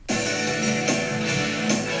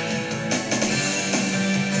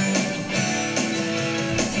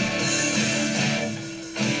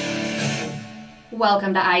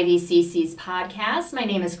Welcome to IVCC's podcast. My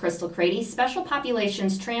name is Crystal Crady, Special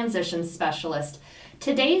Populations Transition Specialist.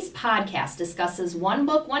 Today's podcast discusses One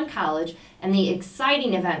Book, One College and the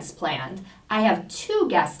exciting events planned. I have two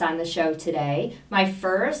guests on the show today. My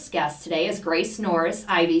first guest today is Grace Norris,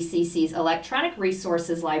 IVCC's Electronic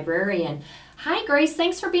Resources Librarian. Hi, Grace.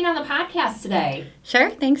 Thanks for being on the podcast today.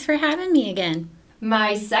 Sure. Thanks for having me again.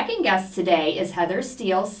 My second guest today is Heather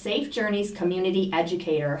Steele, Safe Journeys Community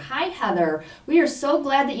Educator. Hi, Heather. We are so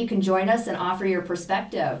glad that you can join us and offer your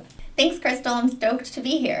perspective. Thanks, Crystal. I'm stoked to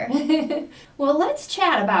be here. Well, let's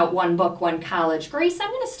chat about One Book, One College. Grace,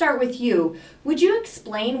 I'm going to start with you. Would you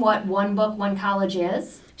explain what One Book, One College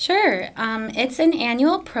is? Sure. It's an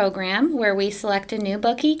annual program where we select a new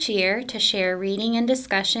book each year to share reading and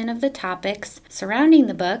discussion of the topics surrounding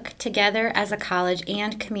the book together as a college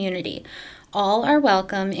and community. All are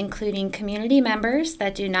welcome, including community members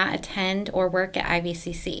that do not attend or work at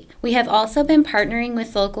IVCC. We have also been partnering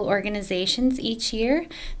with local organizations each year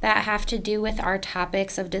that have to do with our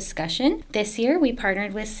topics of discussion. This year, we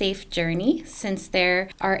partnered with Safe Journey since there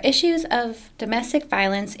are issues of domestic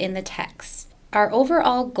violence in the text. Our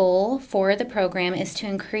overall goal for the program is to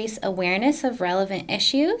increase awareness of relevant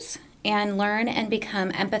issues and learn and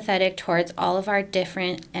become empathetic towards all of our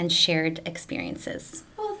different and shared experiences.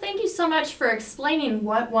 Thank you so much for explaining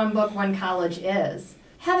what One Book, One College is.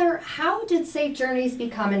 Heather, how did Safe Journeys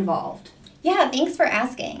become involved? Yeah, thanks for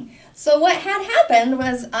asking. So what had happened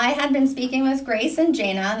was I had been speaking with Grace and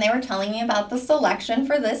Jana, and they were telling me about the selection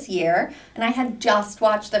for this year, and I had just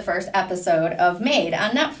watched the first episode of Made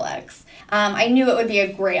on Netflix. I knew it would be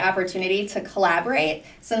a great opportunity to collaborate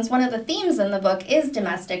since one of the themes in the book is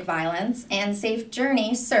domestic violence, and Safe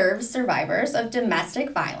Journey serves survivors of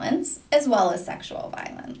domestic violence as well as sexual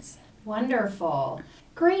violence. Wonderful.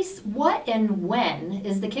 Grace, what and when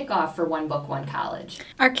is the kickoff for One Book, One College?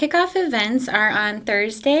 Our kickoff events are on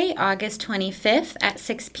Thursday, August 25th at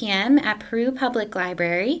 6 p.m. at Peru Public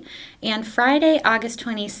Library and Friday, August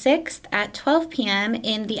 26th at 12 p.m.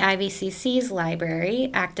 in the IVCC's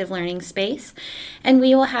library, Active Learning Space. And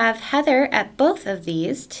we will have Heather at both of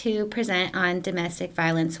these to present on Domestic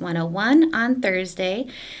Violence 101 on Thursday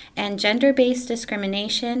and Gender-Based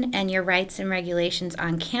Discrimination and Your Rights and Regulations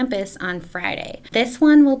on Campus on Friday. This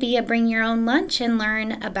one will be a bring your own lunch and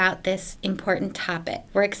learn about this important topic.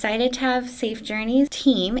 We're excited to have Safe Journeys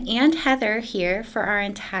team and Heather here for our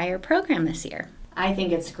entire program this year. I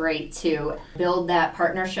think it's great to build that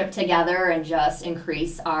partnership together and just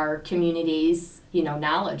increase our community's,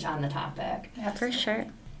 knowledge on the topic. For sure.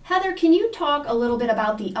 Heather, can you talk a little bit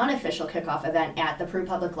about the unofficial kickoff event at the Peru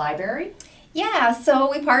Public Library? Yeah,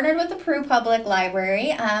 so we partnered with the Peru Public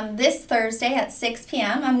Library. This Thursday at 6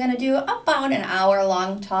 p.m., I'm going to do about an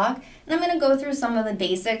hour-long talk, and I'm going to go through some of the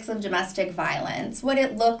basics of domestic violence, what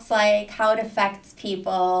it looks like, how it affects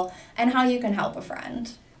people, and how you can help a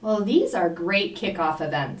friend. Well, these are great kickoff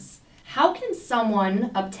events. How can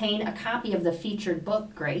someone obtain a copy of the featured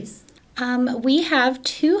book, Grace? We have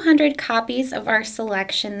 200 copies of our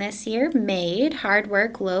selection this year, Made, Hard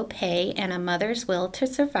Work, Low Pay, and A Mother's Will to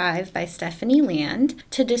Survive by Stephanie Land,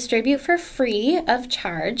 to distribute for free of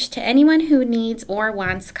charge to anyone who needs or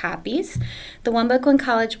wants copies. The One Book, One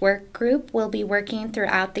College work group will be working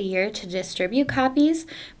throughout the year to distribute copies,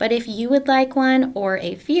 but if you would like one or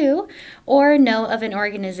a few, or know of an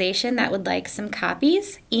organization that would like some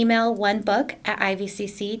copies, email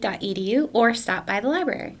onebook@ivcc.edu or stop by the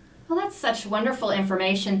library. Well, that's such wonderful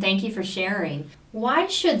information. Thank you for sharing. Why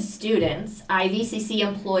should students, IVCC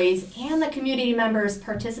employees, and the community members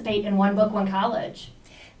participate in One Book, One College?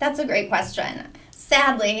 That's a great question.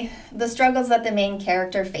 Sadly, the struggles that the main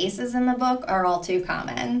character faces in the book are all too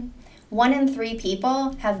common. 1 in 3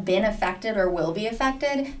 people have been affected or will be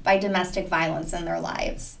affected by domestic violence in their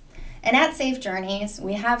lives. And at Safe Journeys,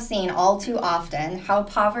 we have seen all too often how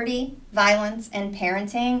poverty, violence, and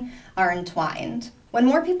parenting are entwined. When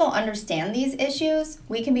more people understand these issues,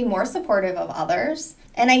 we can be more supportive of others.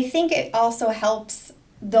 And I think it also helps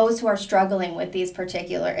those who are struggling with these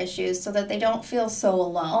particular issues so that they don't feel so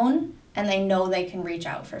alone and they know they can reach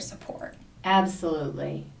out for support.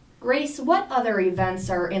 Absolutely. Grace, what other events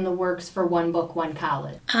are in the works for One Book, One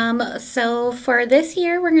College? So for this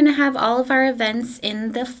year, we're going to have all of our events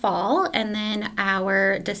in the fall and then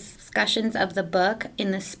our discussions of the book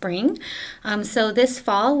in the spring. So this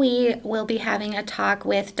fall, we will be having a talk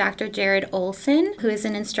with Dr. Jared Olson, who is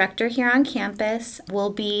an instructor here on campus.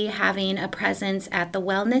 We'll be having a presence at the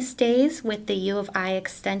Wellness Days with the U of I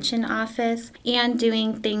Extension Office and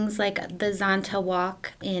doing things like the Zonta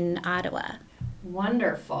Walk in Ottawa.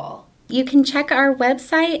 Wonderful. You can check our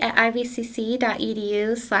website at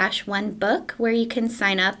ivcc.edu/onebook, where you can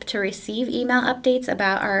sign up to receive email updates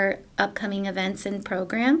about our upcoming events and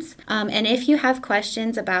programs. And if you have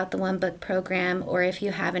questions about the One Book program, or if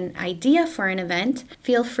you have an idea for an event,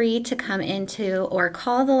 feel free to come into or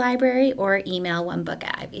call the library or email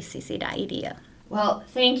onebook@ivcc.edu. Well,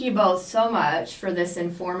 thank you both so much for this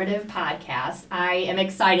informative podcast. I am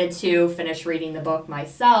excited to finish reading the book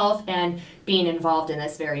myself and being involved in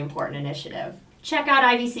this very important initiative. Check out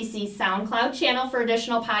IVCC's SoundCloud channel for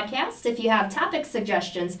additional podcasts. If you have topic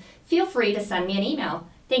suggestions, feel free to send me an email.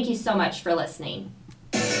 Thank you so much for listening.